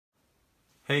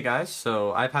Hey guys,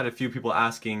 so I've had a few people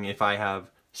asking if I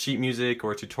have sheet music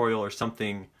or a tutorial or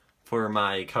something for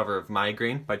my cover of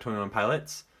Migraine by 21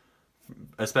 Pilots.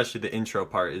 Especially the intro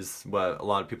part is what a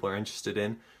lot of people are interested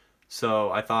in.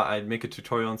 So I thought I'd make a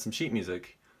tutorial on some sheet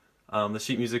music. The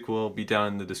sheet music will be down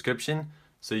in the description,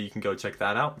 so you can go check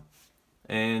that out.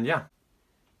 And yeah.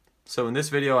 So in this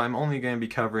video I'm only going to be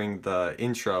covering the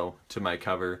intro to my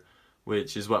cover,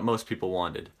 which is what most people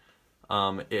wanted.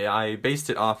 I based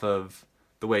it off of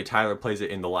the way Tyler plays it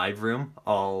in the live room.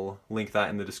 I'll link that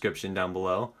in the description down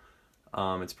below.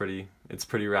 It's pretty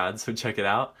rad, so check it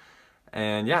out.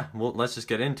 And yeah, well, let's just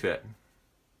get into it.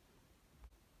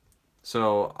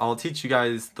 So I'll teach you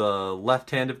guys the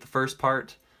left hand of the first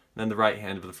part, then the right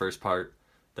hand of the first part,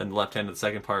 then the left hand of the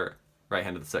second part, right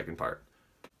hand of the second part.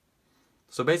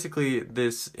 So basically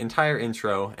this entire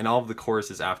intro and all of the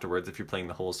choruses afterwards, if you're playing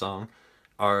the whole song,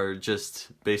 are just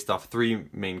based off three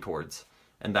main chords.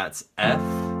 And that's F,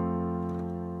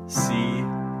 C,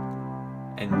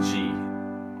 and G.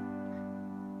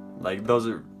 Like, those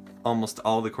are almost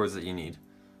all the chords that you need.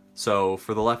 So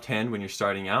for the left hand, when you're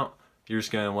starting out, you're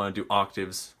just going to want to do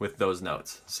octaves with those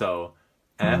notes. So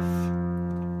F,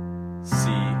 C,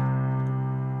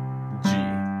 G.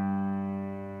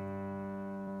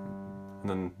 And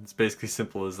then it's basically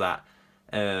simple as that.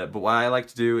 But what I like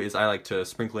to do is I like to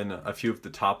sprinkle in a few of the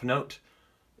top note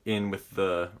in with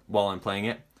the while I'm playing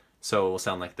it, so it will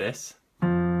sound like this.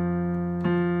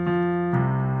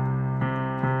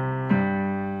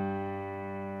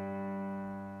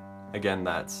 Again,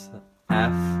 that's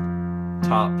F,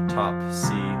 top, top,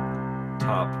 C,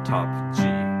 top, top, G.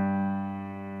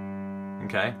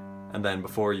 Okay? And then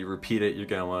before you repeat it, you're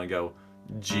going to want to go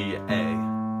G, A,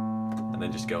 and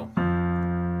then just go.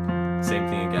 Same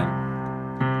thing again.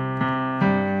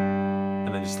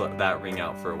 And then just let that ring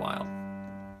out for a while.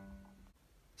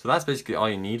 So that's basically all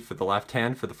you need for the left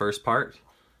hand for the first part.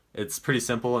 It's pretty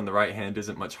simple, and the right hand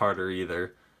isn't much harder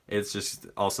either. It's just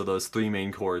also those three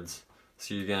main chords.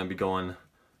 So you're going to be going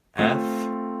F,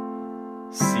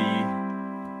 C,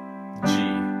 G.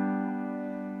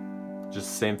 Just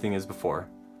the same thing as before.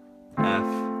 F,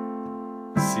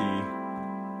 C,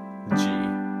 G.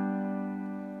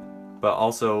 But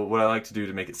also what I like to do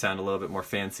to make it sound a little bit more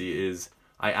fancy is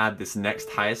I add this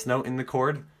next highest note in the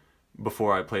chord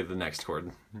before I play the next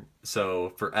chord.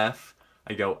 So for F,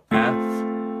 I go F,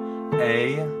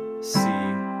 A, C,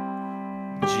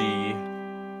 G,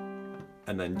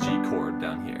 and then G chord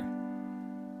down here.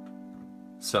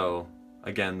 So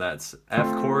again, that's F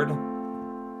chord,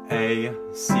 A,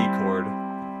 C chord,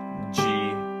 G,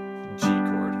 G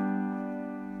chord.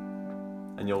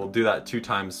 And you'll do that 2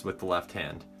 times with the left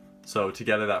hand. So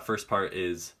together that first part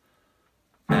is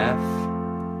F,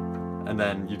 and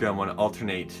then you're going to want to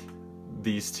alternate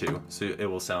these two, so it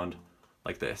will sound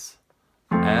like this.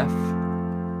 F,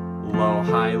 low,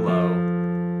 high,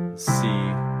 low, C,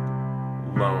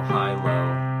 low, high,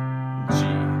 low, G.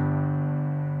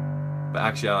 But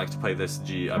actually I like to play this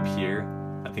G up here.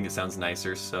 I think it sounds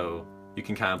nicer, so you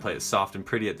can kind of play it soft and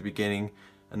pretty at the beginning,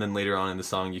 and then later on in the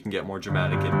song you can get more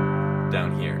dramatic and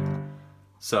down here.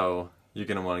 So you're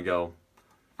going to want to go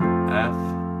F,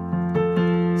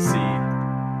 C,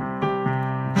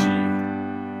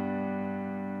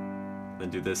 then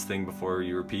do this thing before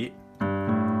you repeat. F,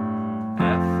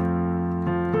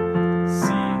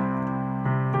 C,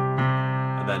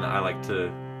 and then I like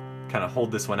to kind of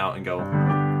hold this one out and go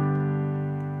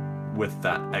with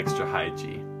that extra high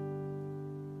G.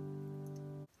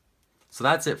 So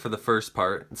that's it for the first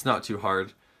part. It's not too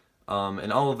hard.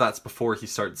 And all of that's before he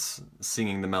starts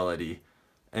singing the melody.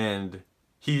 And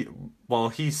while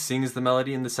he sings the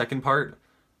melody in the second part,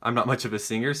 I'm not much of a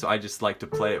singer, so I just like to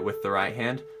play it with the right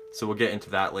hand. So we'll get into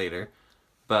that later.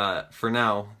 But for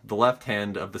now, the left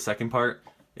hand of the second part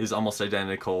is almost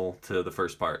identical to the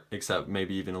first part, except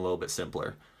maybe even a little bit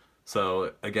simpler.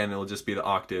 So again, it'll just be the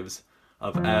octaves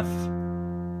of F,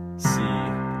 C,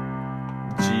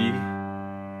 G,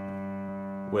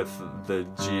 with the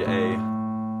G-A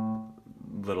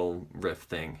little riff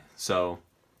thing. So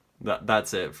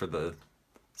that's it for the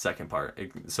second part.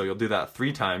 So you'll do that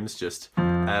 3 times, just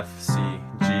F, C,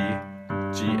 G,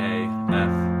 G-A,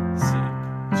 F, C,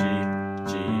 G,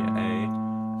 G-A,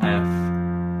 F,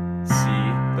 C.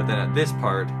 But then at this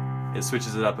part, it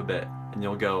switches it up a bit, and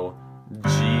you'll go G.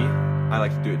 I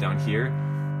like to do it down here.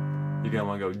 You're gonna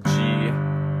want to go G,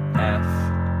 F,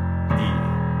 E.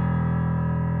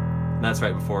 And that's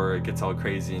right before it gets all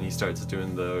crazy and he starts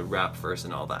doing the rap verse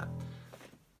and all that.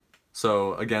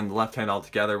 So again, the left hand all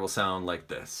together will sound like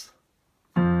this.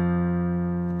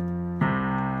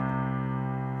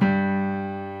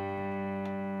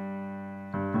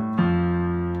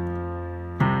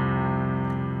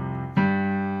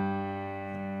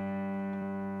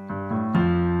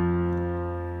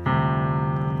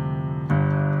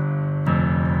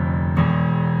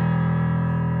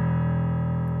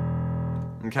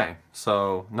 Okay,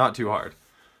 so not too hard.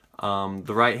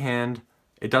 The right hand,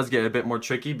 it does get a bit more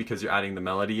tricky because you're adding the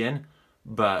melody in,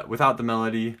 but without the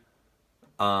melody,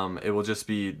 it will just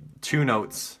be 2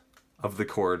 notes of the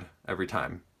chord every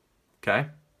time. Okay?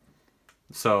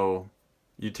 So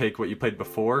you take what you played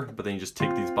before, but then you just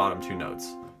take these bottom 2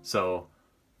 notes. So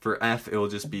for F, it will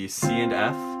just be C and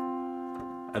F,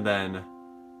 and then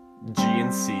G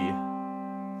and C,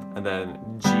 and then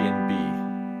G and B.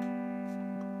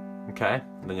 Okay?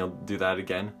 And then you'll do that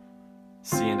again.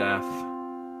 C and F,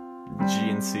 G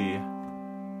and C, G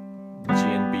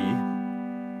and B.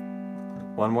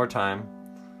 One more time.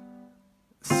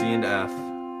 C and F,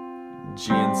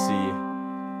 G and C,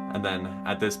 and then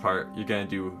at this part you're going to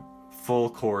do full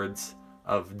chords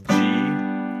of G,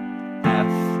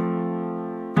 F,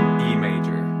 E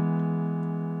major.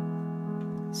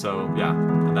 So yeah,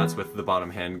 and that's with the bottom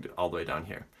hand all the way down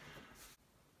here.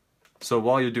 So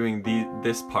while you're doing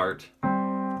this part,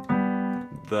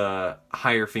 the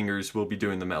higher fingers will be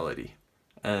doing the melody.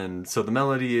 And so the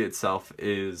melody itself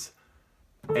is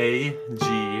A,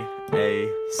 G, A,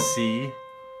 C,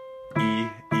 E,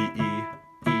 E, E,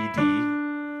 E, D,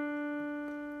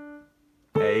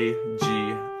 A, G,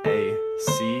 A,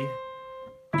 C,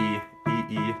 E, E,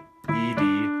 E, E, D,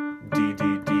 D, D,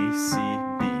 D, C,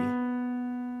 B,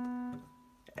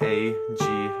 A, G,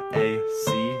 A, C,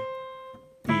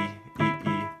 E, E,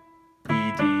 E,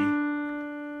 E, D,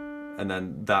 and then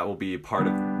that will be part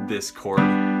of this chord,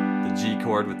 the G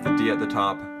chord with the D at the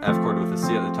top, F chord with the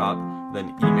C at the top, then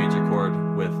E major chord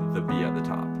with the B at the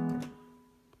top.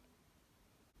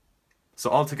 So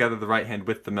all together, the right hand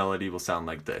with the melody will sound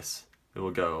like this. It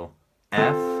will go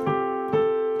F,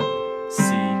 C,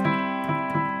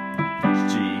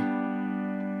 G,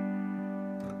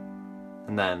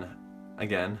 and then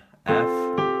again F,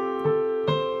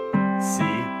 C,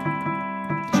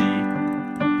 G,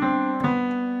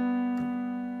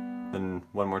 then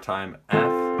one more time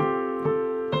F,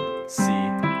 C,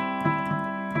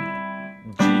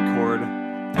 G chord,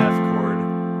 F chord,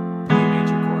 E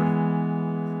major chord.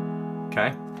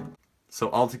 Okay? So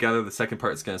all together, the second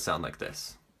part is going to sound like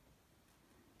this.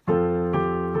 And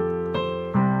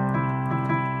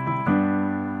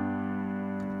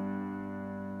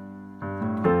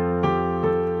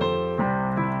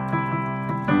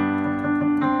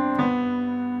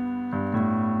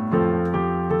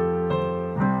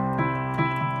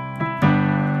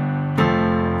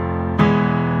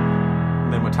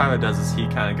then what Tyler does is he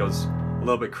kind of goes a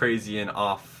little bit crazy and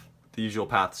off the usual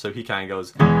path, so he kind of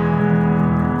goes,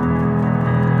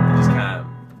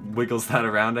 wiggles that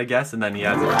around, I guess, and then he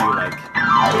has a few like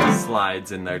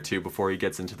slides in there too before he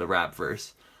gets into the rap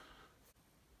verse.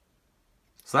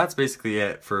 So that's basically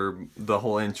it for the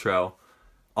whole intro.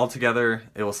 Altogether,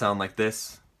 it will sound like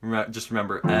this. Just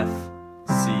remember F,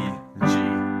 C, G,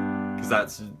 because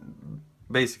that's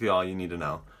basically all you need to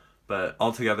know. But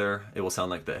altogether, it will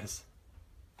sound like this.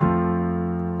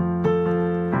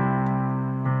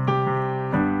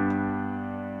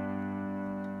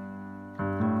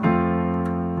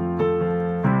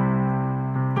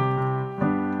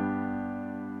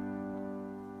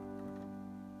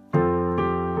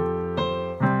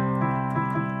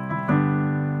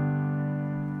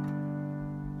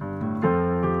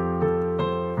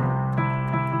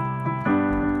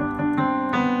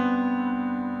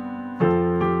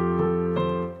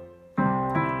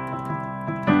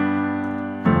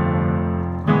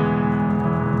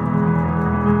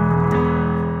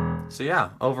 So yeah,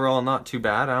 overall not too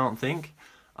bad, I don't think.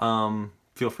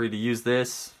 Feel free to use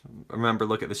this. Remember,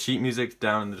 look at the sheet music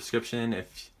down in the description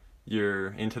if you're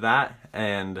into that.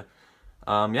 And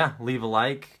yeah, leave a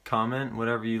like, comment,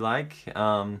 whatever you like.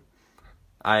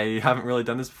 I haven't really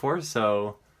done this before,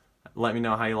 so let me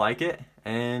know how you like it.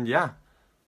 And yeah.